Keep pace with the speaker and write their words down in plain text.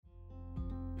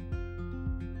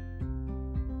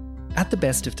At the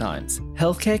best of times,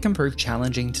 healthcare can prove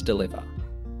challenging to deliver.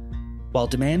 While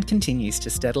demand continues to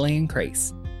steadily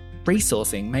increase,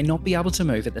 resourcing may not be able to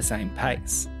move at the same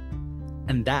pace.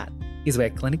 And that is where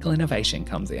clinical innovation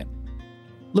comes in.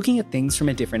 Looking at things from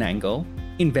a different angle,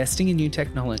 investing in new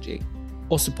technology,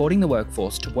 or supporting the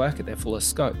workforce to work at their fullest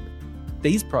scope.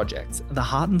 These projects are the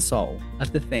heart and soul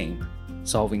of the theme,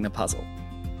 Solving the Puzzle.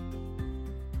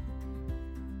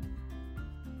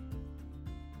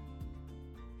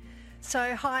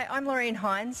 So, hi, I'm Laureen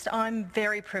Hines. I'm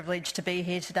very privileged to be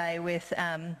here today with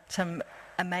some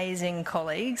amazing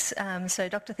colleagues. So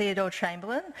Dr. Theodore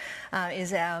Chamberlain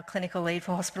is our clinical lead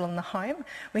for Hospital in the Home.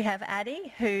 We have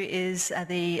Addie, who is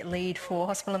the lead for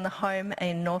Hospital in the Home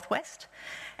in Northwest.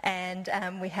 And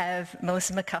we have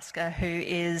Melissa McCusker, who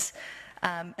is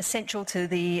essential to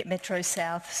the Metro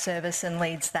South service and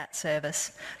leads that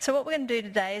service. So what we're going to do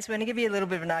today is we're going to give you a little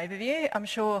bit of an overview. I'm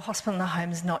sure Hospital in the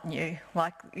Home is not new.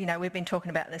 We've been talking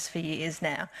about this for years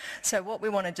now. So what we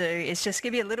want to do is just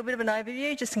give you a little bit of an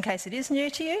overview, just in case it is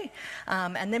new to you.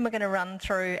 And then we're going to run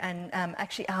through and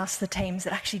actually ask the teams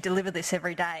that actually deliver this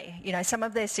every day, some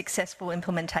of their successful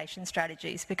implementation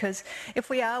strategies. Because if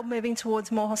we are moving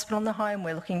towards more Hospital in the Home,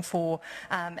 we're looking for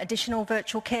additional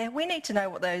virtual care, we need to know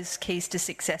what those keys to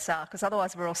success are, because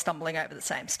otherwise we're all stumbling over the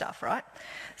same stuff, right?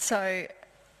 So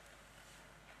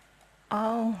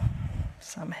I'll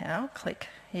somehow click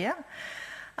here.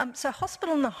 So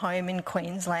Hospital in the Home in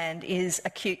Queensland is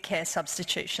acute care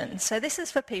substitution. So this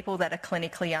is for people that are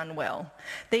clinically unwell.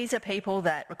 These are people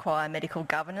that require medical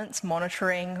governance,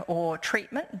 monitoring or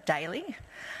treatment daily.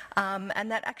 And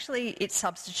that actually, it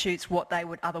substitutes what they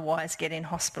would otherwise get in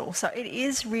hospital. So it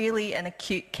is really an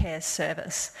acute care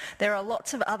service. There are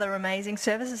lots of other amazing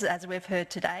services, as we've heard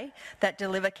today, that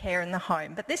deliver care in the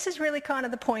home. But this is really kind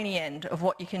of the pointy end of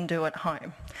what you can do at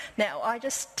home. Now,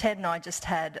 Ted and I just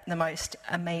had the most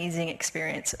amazing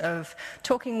experience of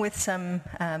talking with some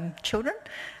children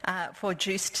for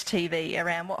Juiced TV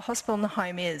around what Hospital in the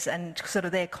Home is and sort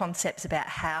of their concepts about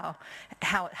how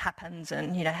it happens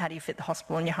and, how do you fit the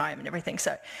hospital in your home and everything.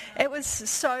 So it was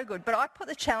so good. But I put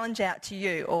the challenge out to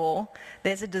you all.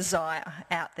 There's a desire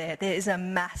out there. There is a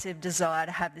massive desire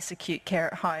to have this acute care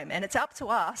at home. And it's up to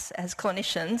us as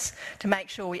clinicians to make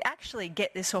sure we actually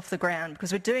get this off the ground,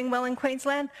 because we're doing well in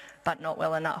Queensland, but not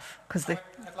well enough. I'd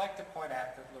like to point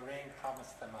out that Lorraine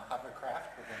promised them a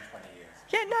hovercraft within 20 years.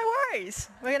 Yeah, no worries.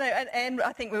 And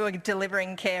I think we were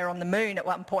delivering care on the moon at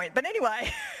one point. But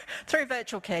anyway, through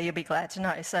virtual care, you'll be glad to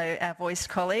know. So our voiced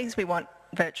colleagues, we want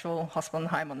virtual Hospital in the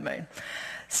Home on the moon.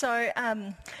 So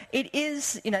it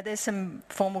is, there's some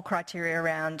formal criteria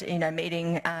around,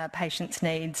 meeting patients'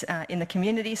 needs in the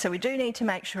community. So we do need to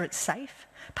make sure it's safe.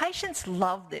 Patients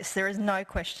love this. There is no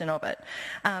question of it.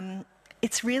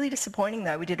 It's really disappointing,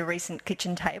 though. We did a recent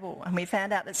kitchen table and we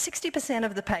found out that 60%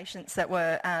 of the patients that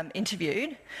were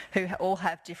interviewed, who all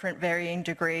have different varying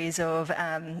degrees of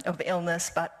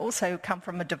illness but also come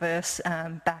from a diverse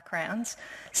backgrounds,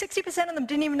 60% of them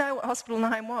didn't even know what Hospital in the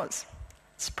Home was.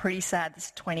 It's pretty sad. This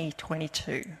is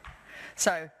 2022.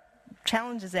 So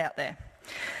challenges out there.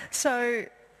 So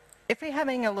if we're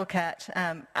having a look at,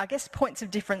 points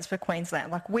of difference for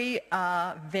Queensland, we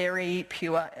are very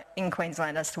pure in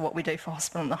Queensland as to what we do for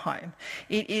Hospital in the Home.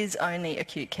 It is only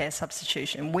acute care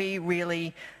substitution. We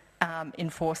really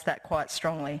enforce that quite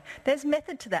strongly. There's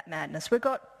method to that madness. We've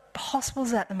got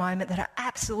hospitals at the moment that are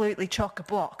absolutely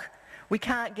chock-a-block. We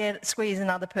can't squeeze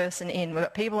another person in. We've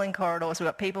got people in corridors, we've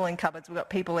got people in cupboards, we've got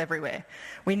people everywhere.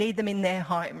 We need them in their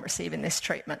home receiving this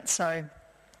treatment. So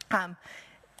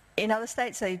in other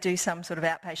states, they do some sort of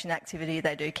outpatient activity.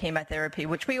 They do chemotherapy,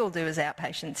 which we all do as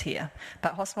outpatients here.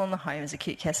 But Hospital in the Home is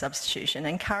acute care substitution.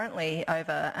 And currently,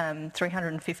 over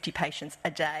 350 patients a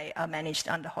day are managed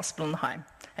under Hospital in the Home.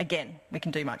 Again, we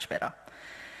can do much better.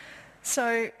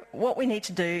 So what we need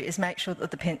to do is make sure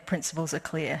that the principles are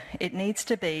clear. It needs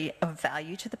to be of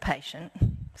value to the patient.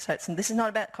 So this is not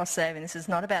about cost saving. This is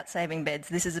not about saving beds.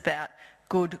 This is about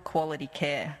good quality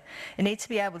care. It needs to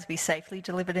be able to be safely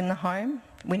delivered in the home.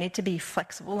 We need to be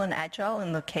flexible and agile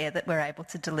in the care that we're able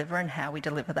to deliver and how we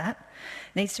deliver that.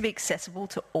 It needs to be accessible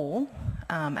to all,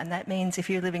 and that means if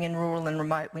you're living in rural and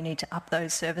remote, we need to up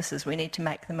those services. We need to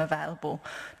make them available,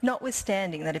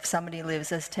 notwithstanding that if somebody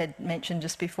lives, as Ted mentioned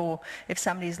just before, if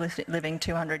somebody's living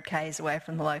 200 k's away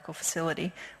from the local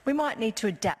facility, we might need to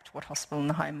adapt what Hospital in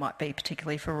the Home might be,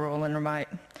 particularly for rural and remote.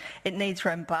 It needs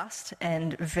robust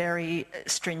and very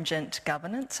stringent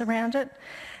governance around it.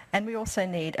 And we also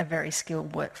need a very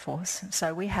skilled workforce.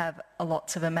 So we have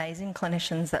lots of amazing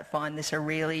clinicians that find this a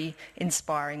really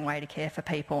inspiring way to care for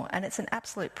people. And it's an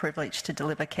absolute privilege to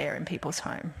deliver care in people's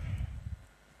home.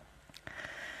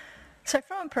 So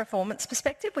from a performance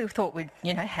perspective, we thought we'd,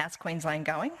 how's Queensland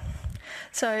going?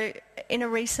 So in a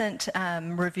recent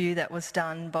review that was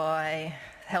done by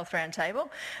Health Roundtable,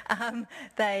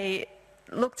 they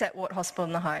looked at what hospital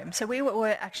in the home. So we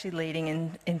were actually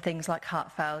leading in things like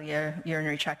heart failure,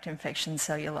 urinary tract infections,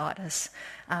 cellulitis,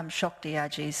 shock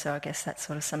DRGs, so I guess that's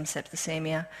sort of some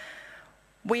septicemia.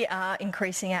 We are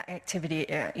increasing our activity,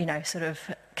 sort of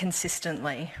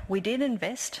consistently. We did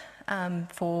invest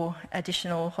for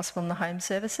additional hospital in the home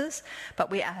services, but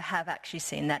we have actually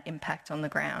seen that impact on the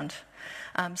ground.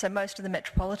 So most of the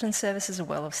metropolitan services are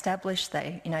well established.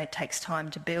 They, it takes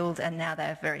time to build, and now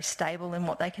they're very stable in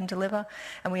what they can deliver.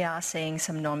 And we are seeing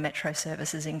some non-metro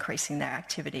services increasing their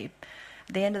activity.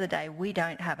 At the end of the day, we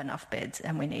don't have enough beds,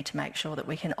 and we need to make sure that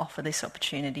we can offer this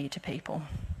opportunity to people.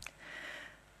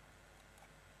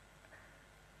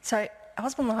 So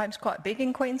hospital in the home is quite big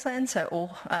in Queensland, so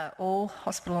all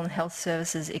hospital and health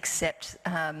services except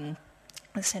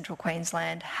the Central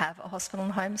Queensland have a hospital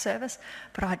and home service.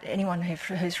 But anyone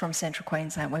who's from Central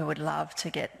Queensland, we would love to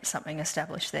get something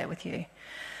established there with you.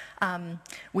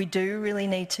 We do really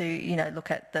need to,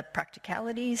 look at the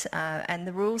practicalities and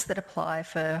the rules that apply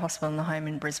for hospital in the home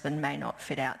in Brisbane may not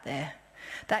fit out there.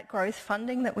 That growth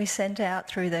funding that we sent out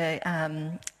through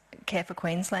the Care for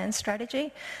Queensland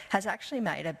strategy has actually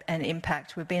made an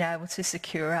impact. We've been able to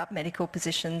secure up medical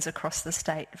positions across the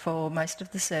state for most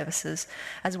of the services,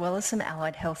 as well as some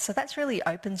allied health. So that's really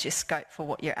opens your scope for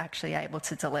what you're actually able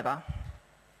to deliver.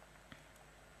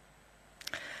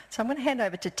 So I'm going to hand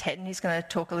over to Ted, and he's going to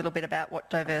talk a little bit about what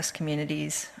diverse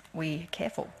communities we care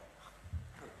for.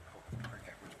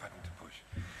 Okay, which button to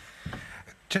push?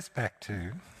 Just back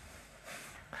to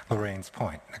Lorraine's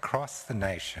point. Across the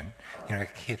nation,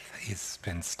 HIT has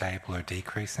been stable or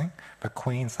decreasing, but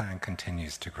Queensland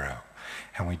continues to grow.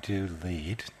 And we do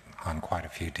lead on quite a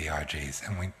few DRGs,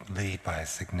 and we lead by a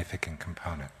significant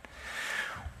component.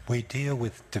 We deal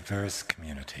with diverse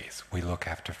communities. We look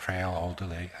after frail,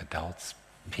 elderly, adults,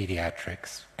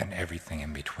 pediatrics, and everything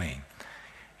in between.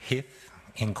 HIT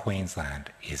in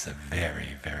Queensland is a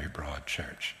very, very broad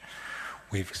church.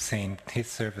 We've seen HIT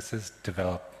services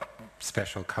develop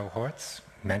special cohorts,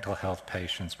 mental health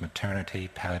patients, maternity,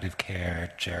 palliative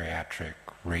care, geriatric,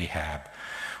 rehab.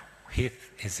 HIT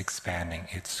is expanding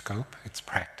its scope, its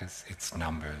practice, its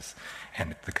numbers,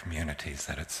 and the communities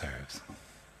that it serves.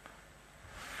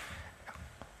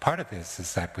 Part of this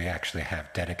is that we actually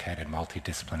have dedicated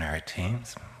multidisciplinary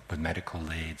teams with medical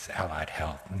leads, allied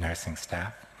health, nursing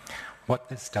staff. What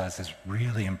this does is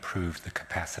really improve the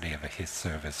capacity of a HIT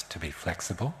service to be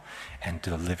flexible and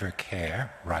deliver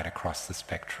care right across the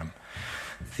spectrum.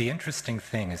 The interesting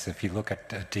thing is if you look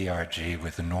at a DRG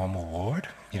with a normal ward,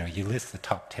 you list the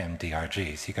top 10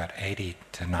 DRGs, you got 80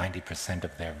 to 90%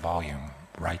 of their volume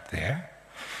right there.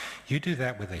 You do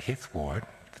that with a HIT ward,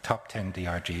 the top 10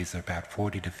 DRGs are about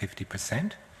 40 to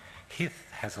 50%. HIT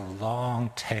has a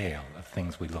long tail of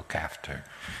things we look after.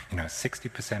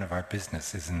 60% of our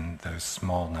business is in those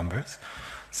small numbers.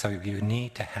 So you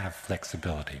need to have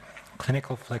flexibility,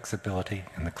 clinical flexibility,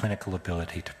 and the clinical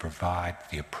ability to provide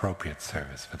the appropriate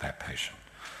service for that patient.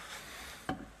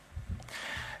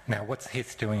 Now, what's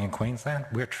HIT doing in Queensland?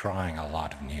 We're trying a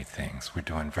lot of new things. We're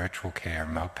doing virtual care,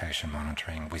 remote patient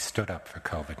monitoring. We stood up for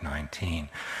COVID-19.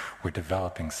 We're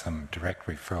developing some direct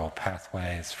referral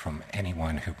pathways from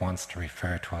anyone who wants to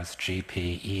refer to us,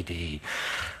 GP,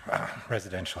 ED,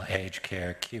 residential aged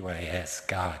care, QAS.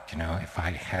 God, if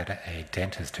I had a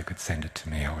dentist who could send it to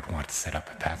me, I would want to set up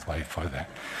a pathway for that.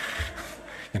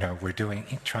 We're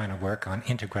trying to work on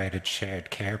integrated shared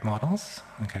care models,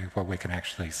 where we can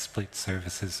actually split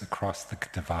services across the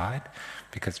divide,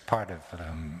 because part of,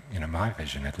 my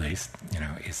vision at least,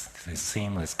 is the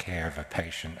seamless care of a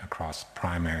patient across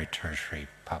primary, tertiary,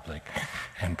 public,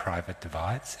 and private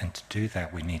divides. And to do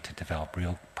that, we need to develop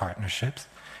real partnerships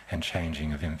and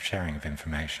sharing of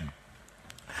information.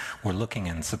 We're looking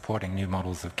and supporting new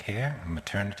models of care,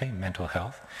 maternity, mental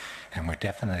health, and we're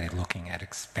definitely looking at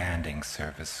expanding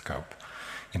service scope.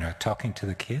 Talking to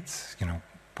the kids,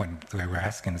 when we were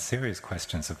asking serious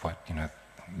questions of what,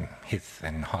 HIT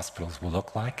and hospitals will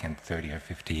look like in 30 or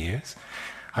 50 years,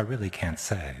 I really can't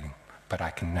say, but I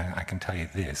can tell you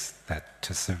this, that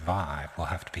to survive, we'll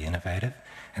have to be innovative,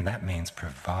 and that means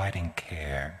providing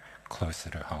care closer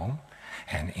to home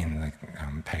and in the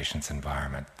patient's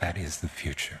environment. That is the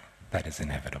future. That is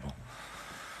inevitable.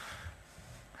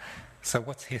 So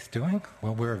what's HIT doing?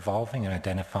 Well, we're evolving and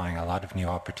identifying a lot of new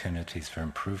opportunities for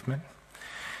improvement.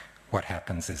 What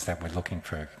happens is that we're looking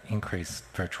for increased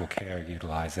virtual care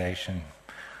utilization.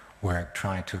 We're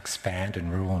trying to expand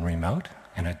in rural and remote.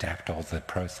 and adapt all the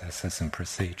processes and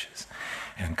procedures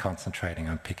and concentrating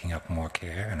on picking up more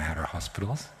care in outer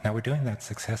hospitals. Now, we're doing that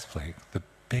successfully. The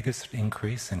biggest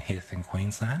increase in HIF in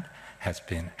Queensland has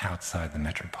been outside the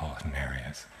metropolitan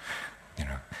areas,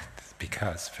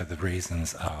 because for the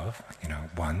reasons of,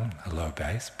 one, a low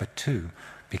base, but two,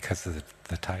 because of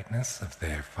the tightness of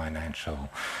their financial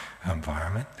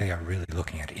environment, they are really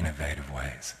looking at innovative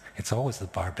ways. It's always the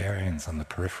barbarians on the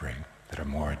periphery that are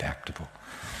more adaptable.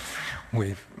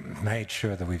 We've made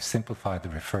sure that we've simplified the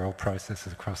referral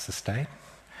processes across the state.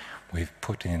 We've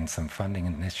put in some funding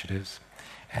initiatives,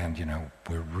 and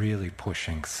we're really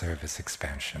pushing service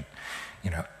expansion.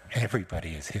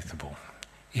 Everybody is HIFable.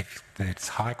 If it's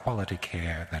high quality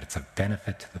care, that it's a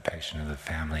benefit to the patient and the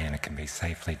family, and it can be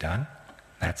safely done,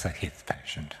 that's a HIF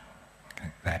patient.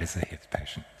 Okay? That is a HIF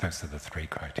patient. Those are the three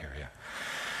criteria.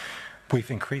 We've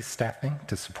increased staffing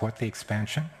to support the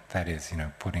expansion. That is,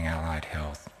 putting allied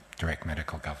health, direct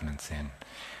medical governance in,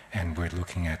 and we're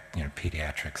looking at,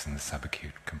 pediatrics and the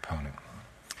subacute component.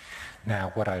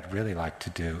 Now, what I'd really like to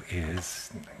do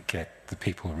is get the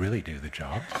people who really do the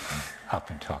job up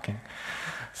and talking.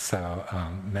 So,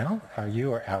 Mel, are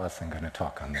you or Alison going to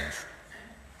talk on this?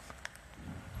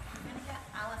 I'm going to get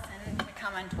Alison to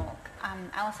come and talk.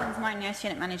 Alison's my nurse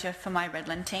unit manager for my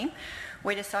Redland team.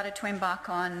 We decided to embark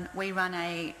on, we run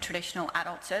a traditional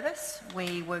adult service.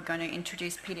 We were going to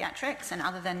introduce paediatrics, and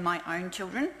other than my own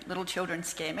children, little children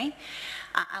scare me.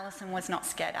 Alison was not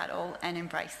scared at all and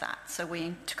embraced that. So we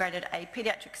integrated a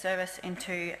paediatric service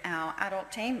into our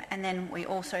adult team, and then we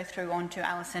also threw on to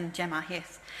Alison Gemma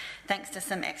Hith, thanks to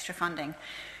some extra funding.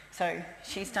 So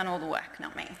she's done all the work,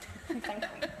 not me. Thank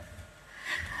you.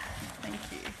 Thank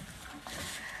you.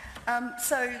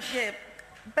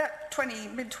 About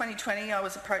mid-2020, I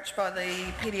was approached by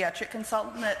the paediatric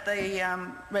consultant at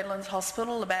the Redlands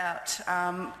Hospital about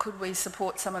could we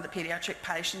support some of the paediatric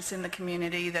patients in the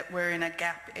community that were in a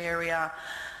gap area.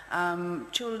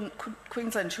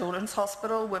 Queensland Children's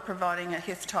Hospital were providing a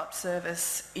HIF-type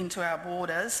service into our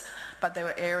borders, but there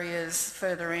were areas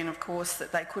further in, of course,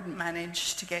 that they couldn't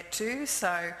manage to get to.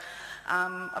 So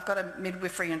I've got a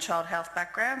midwifery and child health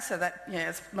background, so that,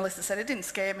 as Melissa said, it didn't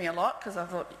scare me a lot because I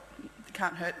thought,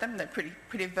 can't hurt them, they're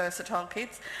pretty versatile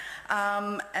kids.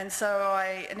 And so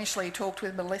I initially talked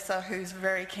with Melissa, who's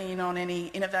very keen on any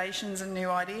innovations and new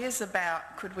ideas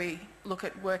about could we look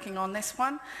at working on this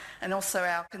one, and also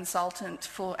our consultant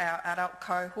for our adult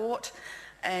cohort,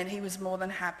 and he was more than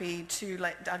happy to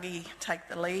let Dougie take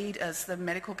the lead as the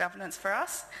medical governance for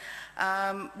us.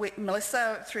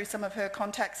 Melissa, through some of her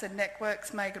contacts and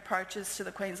networks, made approaches to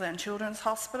the Queensland Children's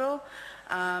Hospital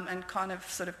and kind of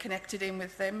sort of connected in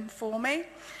with them for me.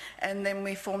 And then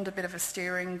we formed a bit of a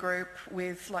steering group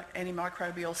with like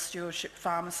antimicrobial stewardship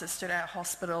pharmacist at our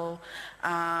hospital,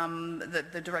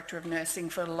 the director of nursing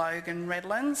for Logan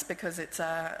Redlands, because it's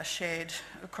a shared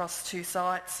across two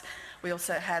sites. We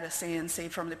also had a CNC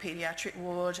from the paediatric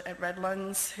ward at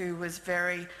Redlands who was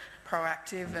very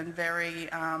proactive and very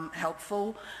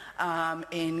helpful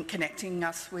in connecting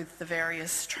us with the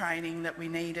various training that we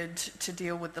needed to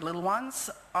deal with the little ones.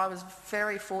 I was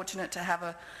very fortunate to have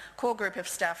a core group of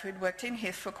staff who'd worked in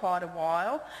HIF for quite a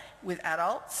while with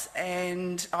adults,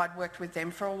 and I'd worked with them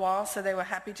for a while, so they were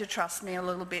happy to trust me a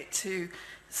little bit to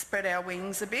spread our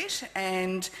wings a bit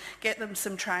and get them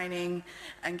some training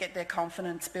and get their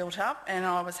confidence built up, and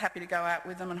I was happy to go out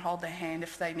with them and hold their hand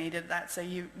if they needed that. So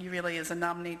you really as a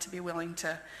NUM need to be willing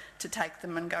to take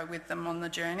them and go with them on the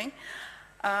journey.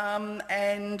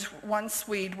 And once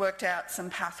we'd worked out some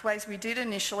pathways, we did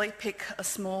initially pick a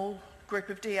small group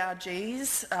of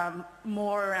DRGs,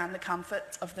 more around the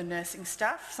comfort of the nursing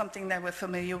staff, something they were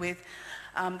familiar with,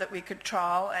 that we could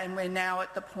trial, and we're now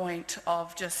at the point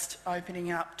of just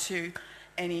opening up to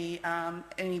any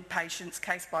patients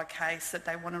case by case that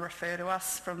they want to refer to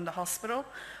us from the hospital.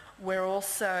 We're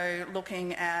also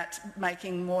looking at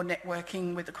making more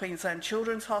networking with the Queensland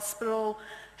Children's Hospital,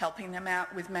 helping them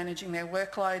out with managing their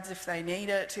workloads if they need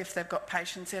it, if they've got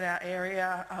patients in our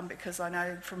area, because I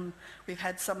know we've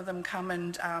had some of them come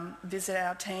and visit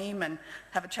our team and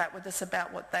have a chat with us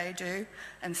about what they do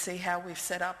and see how we've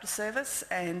set up the service,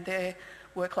 and their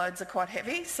workloads are quite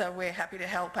heavy, so we're happy to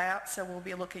help out. So we'll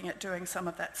be looking at doing some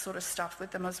of that sort of stuff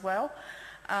with them as well.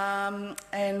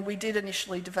 And we did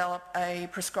initially develop a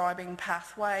prescribing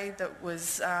pathway that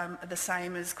was the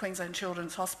same as Queensland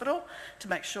Children's Hospital to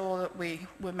make sure that we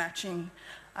were matching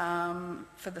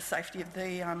for the safety of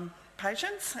the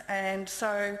patients. And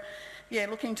so,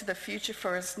 looking to the future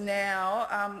for us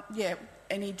now,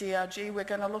 any DRG we're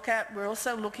going to look at. We're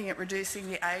also looking at reducing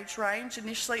the age range.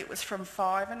 Initially it was from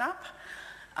 5 and up.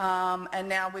 And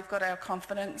now we've got our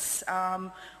confidence.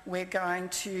 We're going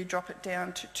to drop it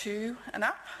down to 2 and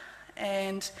up.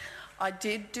 And I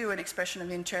did do an expression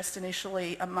of interest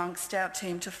initially amongst our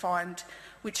team to find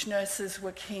which nurses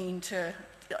were keen to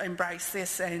embrace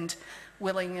this and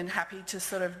willing and happy to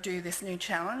sort of do this new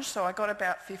challenge. So I got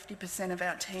about 50% of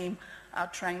our team are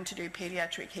trained to do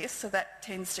paediatric HIS, so that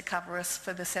tends to cover us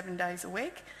for the 7 days a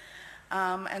week.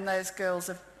 And those girls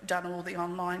have done all the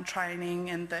online training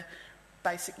and the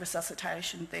basic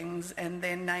resuscitation things, and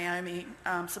then Naomi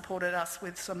supported us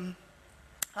with some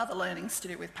other learnings to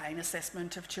do with pain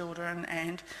assessment of children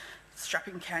and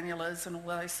strapping cannulas and all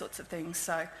those sorts of things.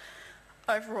 So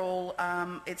overall,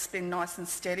 it's been nice and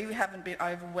steady. We haven't been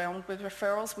overwhelmed with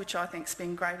referrals, which I think's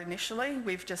been great initially.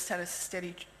 We've just had a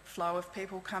steady flow of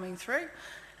people coming through,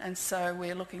 and so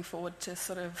we're looking forward to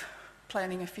sort of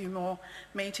planning a few more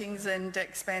meetings and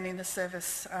expanding the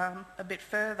service a bit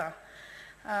further.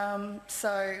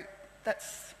 So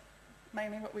that's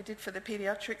mainly what we did for the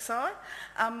paediatric side.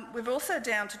 We're also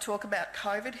down to talk about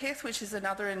COVID HIS, which is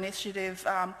another initiative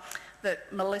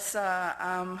that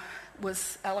Melissa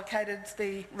was allocated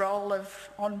the role of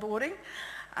onboarding.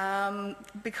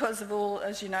 Because of all,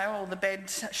 as you know, all the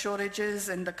bed shortages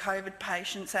and the COVID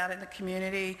patients out in the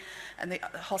community and the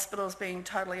hospitals being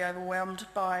totally overwhelmed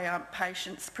by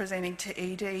patients presenting to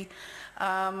ED.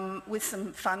 With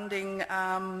some funding,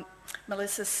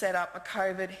 Melissa set up a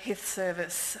COVID HIS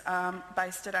service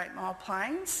based at 8 Mile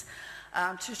Plains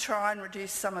to try and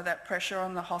reduce some of that pressure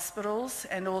on the hospitals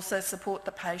and also support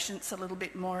the patients a little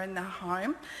bit more in their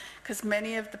home, because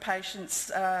many of the patients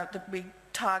that we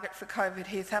target for COVID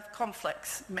HIS have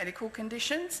complex medical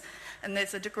conditions, and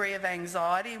there's a degree of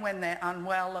anxiety when they're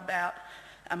unwell about,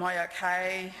 am I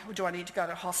okay, or do I need to go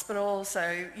to hospital?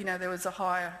 So, you know, there was a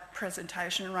higher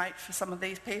presentation rate for some of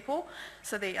these people.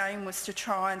 So the aim was to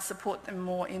try and support them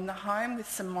more in the home with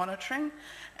some monitoring,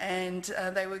 and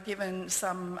they were given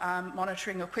some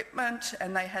monitoring equipment,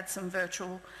 and they had some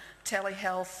virtual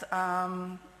telehealth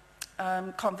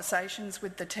conversations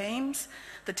with the teams.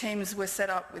 The teams were set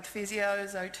up with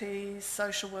physios, OTs,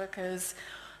 social workers,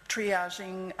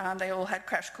 triaging. They all had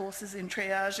crash courses in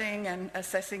triaging and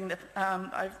assessing the,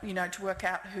 to work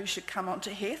out who should come onto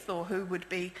HIS or who would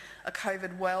be a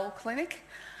COVID well clinic.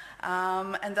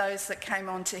 And those that came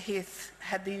onto HIS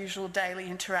had the usual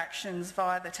daily interactions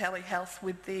via the telehealth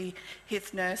with the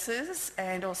HIS nurses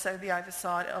and also the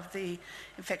oversight of the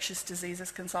infectious diseases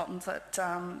consultants at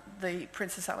the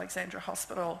Princess Alexandra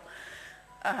Hospital.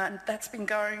 And that's been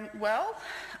going well.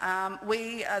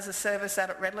 We, as a service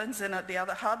out at Redlands and at the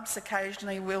other hubs,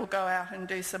 occasionally will go out and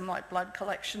do some like blood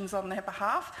collections on their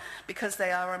behalf because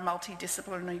they are a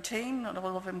multidisciplinary team. Not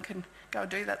all of them can go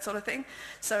do that sort of thing.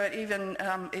 So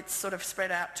it's sort of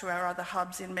spread out to our other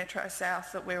hubs in Metro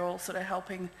South that we're all sort of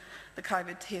helping the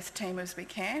COVID HIS team as we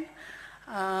can.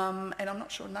 And I'm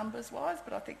not sure numbers-wise,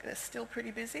 but I think they're still pretty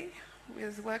busy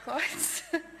with workloads.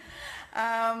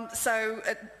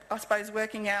 I suppose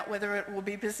working out whether it will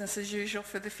be business as usual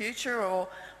for the future or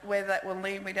where that will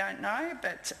lead, we don't know,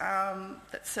 but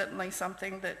that's certainly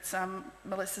something that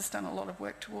Melissa's done a lot of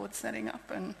work towards setting up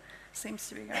and seems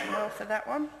to be going well for that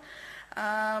one.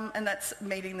 And that's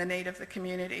meeting the need of the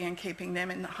community and keeping them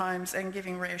in the homes and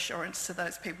giving reassurance to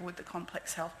those people with the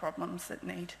complex health problems that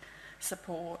need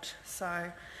support, so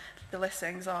the less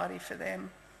anxiety for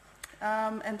them.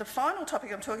 And the final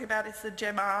topic I'm talking about is the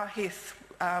GEMR HIS,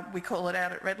 we call it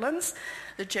out at Redlands,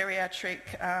 the geriatric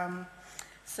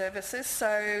services.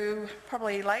 So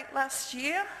probably late last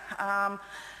year,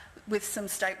 with some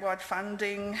statewide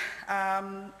funding,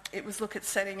 it was look at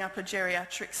setting up a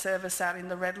geriatric service out in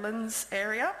the Redlands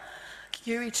area.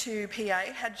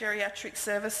 QE2PA had geriatric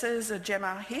services, a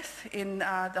GEMR HIS, in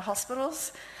the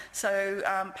hospitals. So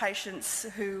patients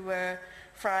who were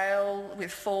frail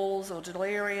with falls or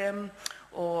delirium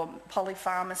or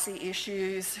polypharmacy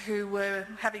issues who were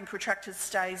having protracted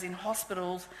stays in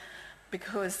hospitals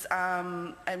because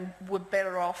and were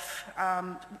better off,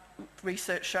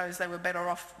 research shows they were better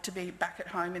off to be back at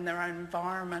home in their own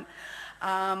environment.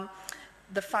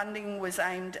 The funding was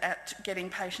aimed at getting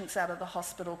patients out of the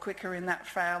hospital quicker in that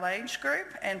frail age group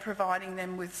and providing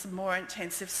them with some more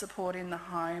intensive support in the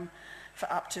home for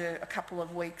up to a couple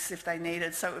of weeks if they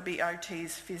needed. So it would be OTs,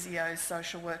 physios,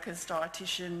 social workers,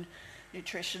 dietitian,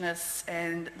 nutritionists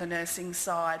and the nursing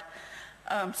side.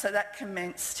 So that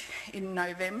commenced in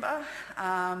November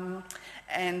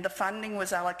and the funding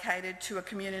was allocated to a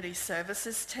community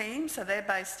services team. So they're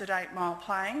based at 8 Mile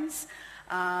Plains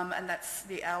and that's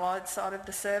the allied side of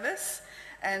the service.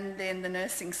 And then the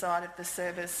nursing side of the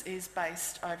service is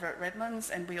based over at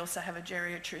Redlands, and we also have a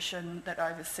geriatrician that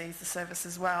oversees the service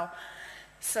as well.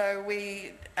 So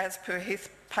we, as per HIF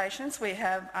patients, we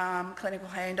have clinical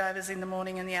handovers in the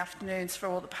morning and the afternoons for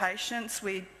all the patients.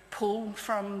 We pull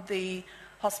from the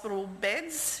hospital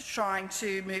beds, trying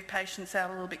to move patients out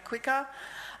a little bit quicker.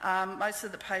 Most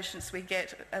of the patients we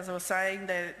get, as I was saying,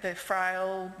 they're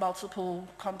frail, multiple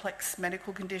complex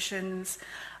medical conditions,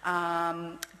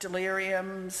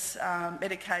 deliriums,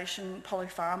 medication,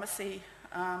 polypharmacy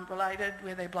related,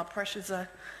 where their blood pressures are,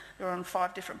 they're on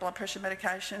 5 different blood pressure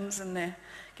medications and they're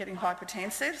getting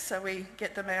hypertensive, so we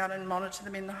get them out and monitor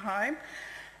them in the home.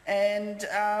 And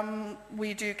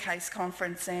we do case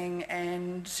conferencing,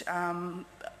 and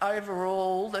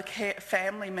overall the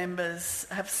family members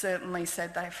have certainly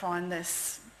said they find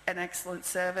this an excellent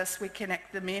service. We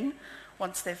connect them in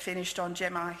once they're finished on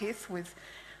GEMR HIF with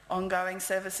ongoing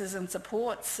services and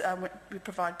supports. We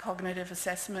provide cognitive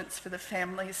assessments for the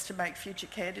families to make future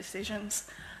care decisions.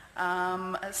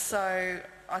 So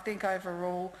I think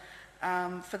overall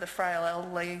for the frail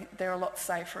elderly, they're a lot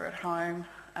safer at home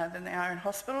than they are in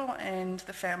hospital, and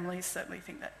the families certainly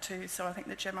think that too. So I think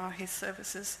the GEMR HIF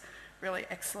service is really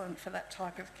excellent for that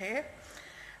type of care.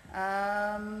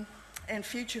 And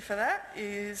future for that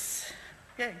is,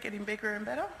 getting bigger and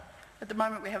better. At the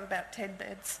moment we have about 10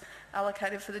 beds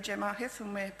allocated for the GEMR HIF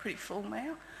and we're pretty full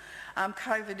now.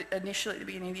 COVID initially at the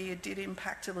beginning of the year did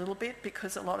impact a little bit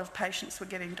because a lot of patients were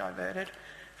getting diverted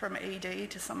from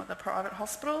ED to some of the private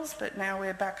hospitals, but now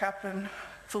we're back up and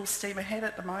full steam ahead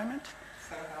at the moment.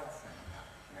 So Alison,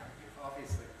 you've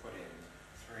obviously put in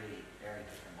 3 very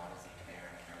different models of care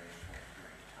in a very short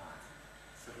period of time.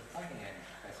 So the pointy-end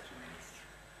question is,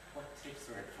 what tips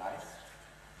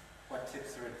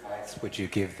or advice would you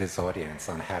give this audience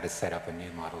on how to set up a new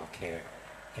model of care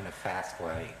in a fast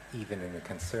way, even in a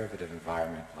conservative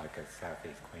environment like a South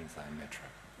East Queensland metro?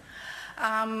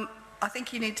 I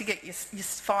think you need to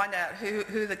find out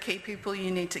who the key people you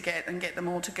need to get and get them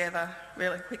all together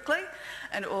really quickly,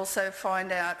 and also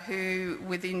find out who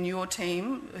within your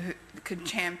team who could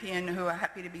champion, who are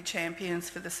happy to be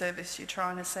champions for the service you're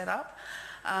trying to set up.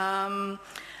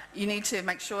 You need to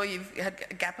make sure you've had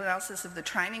a gap analysis of the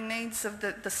training needs of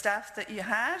the staff that you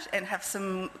had, and have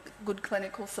some good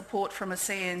clinical support from a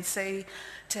CNC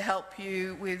to help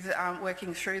you with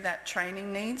working through that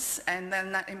training needs, and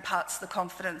then that imparts the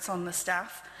confidence on the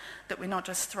staff that we're not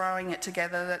just throwing it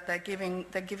together, that they're giving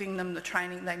them the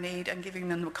training they need and giving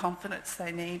them the confidence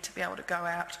they need to be able to go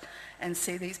out and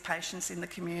see these patients in the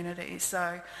community.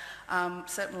 So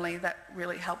certainly that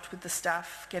really helped with the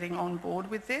staff getting on board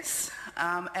with this,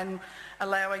 and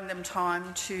allowing them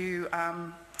time to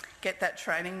get that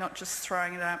training, not just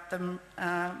throwing it at them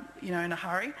in a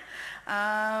hurry.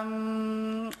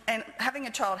 And having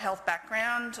a child health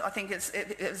background, I think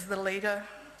it was the leader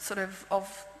sort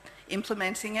of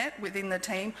implementing it within the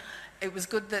team. It was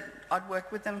good that I'd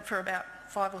worked with them for about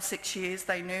 5 or 6 years.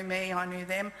 They knew me, I knew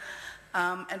them.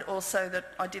 And also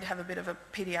that I did have a bit of a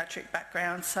paediatric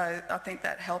background, so I think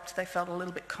that helped. They felt a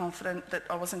little bit confident that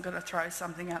I wasn't going to throw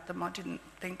something at them I didn't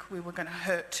think we were going to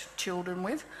hurt children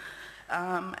with.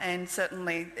 And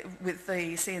certainly with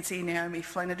the CNC Naomi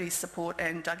Flaherty's support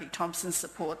and Dougie Thompson's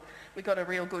support, we got a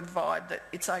real good vibe that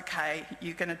it's okay,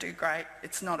 you're going to do great,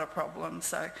 it's not a problem.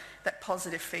 So that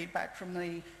positive feedback from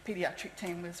the paediatric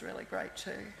team was really great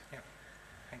too. Yeah.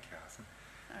 Thank you, Alison.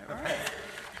 All right.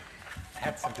 I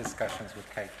had some discussions with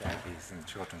Kate Davies in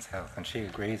Children's Health, and she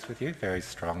agrees with you very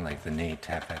strongly, the need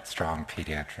to have that strong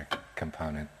paediatric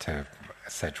component to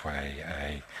Sedgway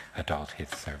a adult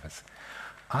HIF service.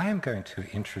 I am going to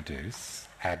introduce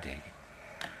Adi,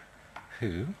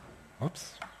 who,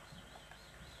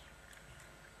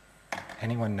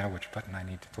 anyone know which button I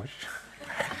need to push?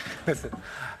 Listen,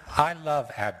 I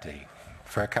love Abdi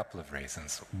for a couple of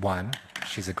reasons. 1,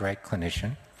 she's a great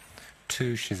clinician.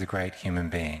 2, she's a great human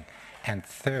being. And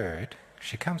 3rd,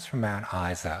 she comes from Mount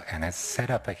Isa and has set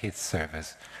up a HIF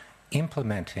service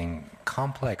implementing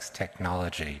complex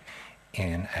technology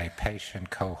in a patient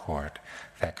cohort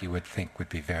that you would think would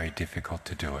be very difficult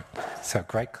to do it. So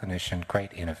great clinician,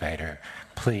 great innovator.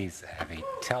 Please, Abby,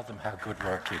 tell them how good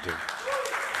work you do.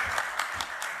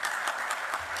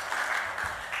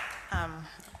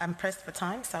 I'm pressed for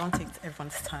time, so I won't take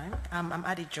everyone's time. I'm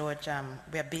Adi George.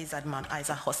 We are based at Mount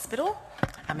Isa Hospital.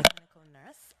 I'm a clinical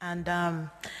nurse. And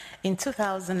in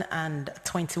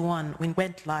 2021, we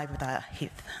went live with our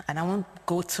HIF. And I won't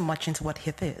go too much into what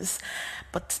HIF is,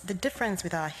 but the difference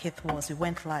with our HIF was we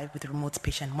went live with remote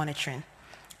patient monitoring,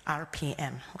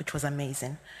 RPM, which was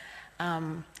amazing.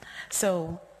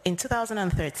 So in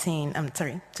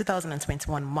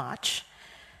 2021 March,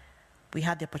 we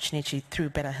had the opportunity through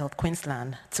Better Health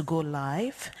Queensland to go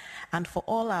live. And for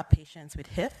all our patients with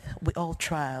HIF, we all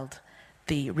trialed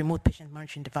the remote patient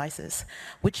monitoring devices,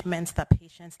 which meant that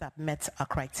patients that met our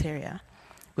criteria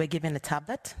were given a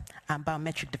tablet and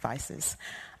biometric devices.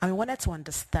 And we wanted to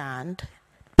understand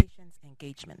patients'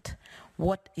 engagement,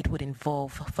 what it would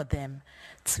involve for them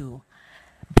to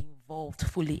be involved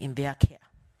fully in their care.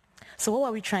 So what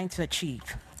are we trying to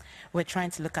achieve? We're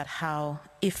trying to look at how,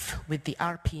 if with the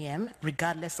RPM,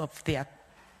 regardless of their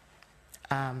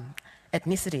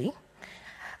ethnicity,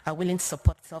 are willing to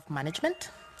support self-management,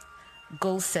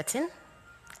 goal setting,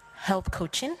 health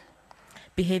coaching,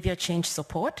 behavior change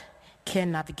support, care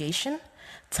navigation,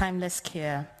 timeless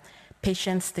care,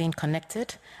 patients staying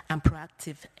connected, and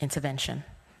proactive intervention.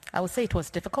 I would say it was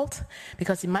difficult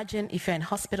because imagine if you're in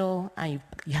hospital and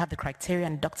you have the criteria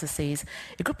and the doctor says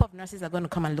a group of nurses are going to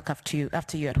come and look after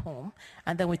you at home,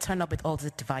 and then we turn up with all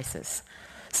the devices.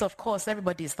 So of course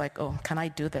everybody is like, oh, can I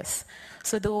do this?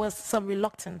 So there was some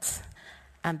reluctance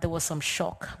and there was some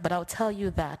shock, but I'll tell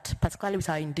you that particularly with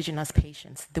our indigenous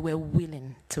patients, they were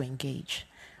willing to engage,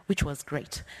 which was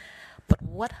great. But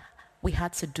what we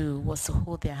had to do was to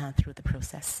hold their hand through the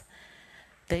process.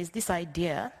 There is this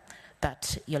idea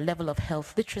that your level of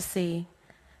health literacy,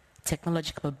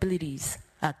 technological abilities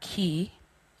are key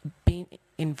being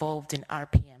involved in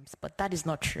RPMs, but that is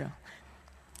not true.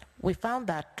 We found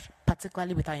that,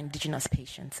 particularly with our indigenous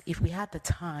patients, if we had the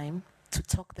time to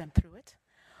talk them through it,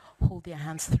 hold their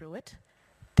hands through it,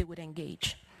 they would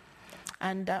engage.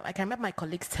 And I can remember my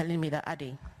colleagues telling me that,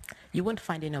 Ade, you won't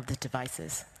find any of the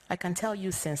devices. I can tell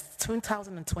you since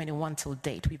 2021 till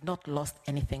date, we've not lost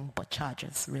anything but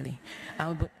chargers, really.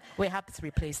 We're happy to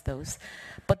replace those.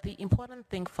 But the important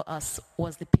thing for us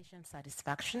was the patient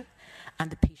satisfaction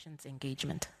and the patient's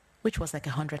engagement, which was like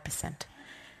 100%.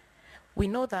 We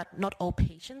know that not all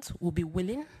patients will be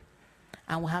willing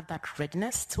and will have that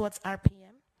readiness towards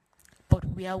RPM, but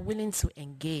we are willing to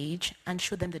engage and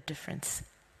show them the difference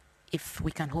if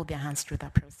we can hold their hands through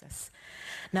that process.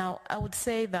 Now, I would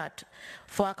say that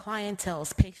for our clientele,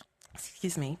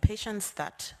 patients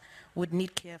that would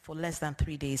need care for less than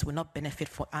 3 days will not benefit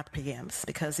for RPMs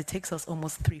because it takes us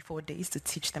almost 3-4 days to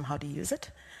teach them how to use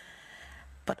it.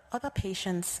 But other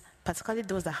patients, particularly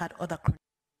those that had other chronic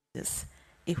diseases,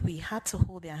 if we had to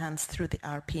hold their hands through the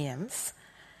RPMs,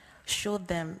 show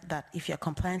them that if you're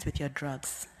compliant with your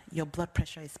drugs, your blood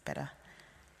pressure is better.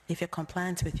 If you're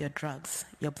compliant with your drugs,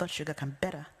 your blood sugar can be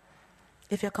better.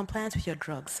 If you're compliant with your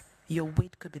drugs, your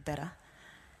weight could be better.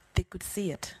 They could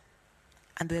see it,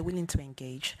 and they're willing to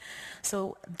engage.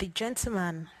 So the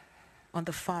gentleman on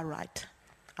the far right,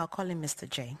 I'll call him Mr.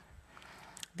 J.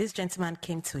 This gentleman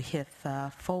came to HIF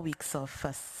 4 weeks of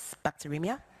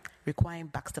bacteremia, requiring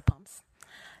Baxter pumps,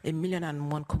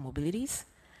 1,000,001 comorbidities,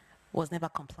 was never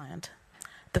compliant.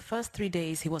 The first 3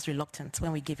 days, he was reluctant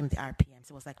when we gave him the RPMs.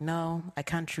 He was like, no, I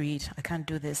can't read, I can't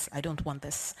do this, I don't want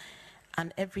this.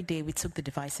 And every day we took the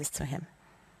devices to him.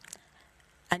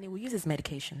 And he would use his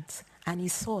medications. And he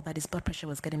saw that his blood pressure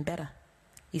was getting better.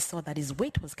 He saw that his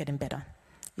weight was getting better.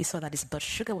 He saw that his blood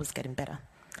sugar was getting better.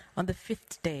 On the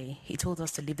 5th day, he told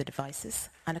us to leave the devices.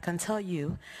 And I can tell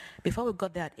you, before we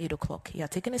got there at 8 o'clock, he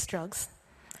had taken his drugs,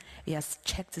 he has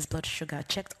checked his blood sugar,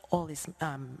 checked all his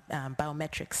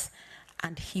biometrics,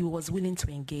 and he was willing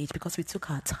to engage because we took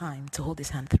our time to hold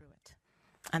his hand through it.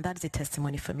 And that is a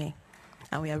testimony for me.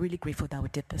 And we are really grateful that we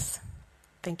did this.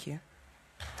 Thank you.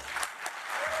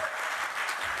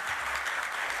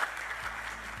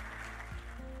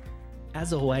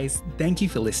 As always, thank you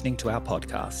for listening to our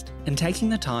podcast and taking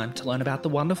the time to learn about the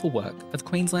wonderful work of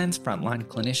Queensland's frontline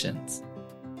clinicians.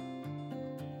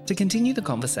 To continue the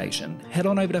conversation, head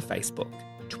on over to Facebook,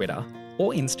 Twitter,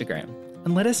 or Instagram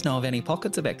and let us know of any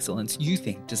pockets of excellence you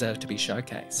think deserve to be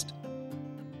showcased.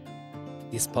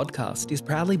 This podcast is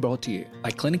proudly brought to you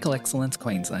by Clinical Excellence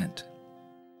Queensland.